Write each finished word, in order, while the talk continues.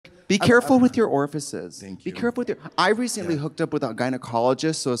Be careful with your orifices. Thank you. Be careful with your... I recently hooked up with a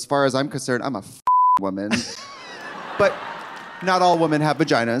gynecologist, so as far as I'm concerned, I'm a woman. But not all women have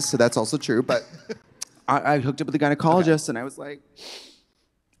vaginas, so that's also true. But I hooked up with a gynecologist, and I was like,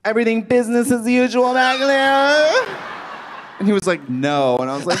 everything business as usual back there. And he was like, no. And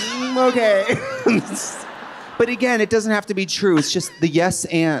I was like, okay. But again, it doesn't have to be true. It's just the yes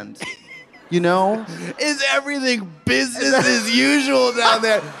and. You know? Is everything business as usual down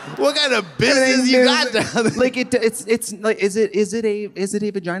there? What kind of business you got down there? Like it's like is it a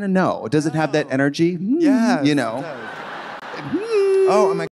vagina? No. Does it have that energy? Yeah. You know. Oh, am I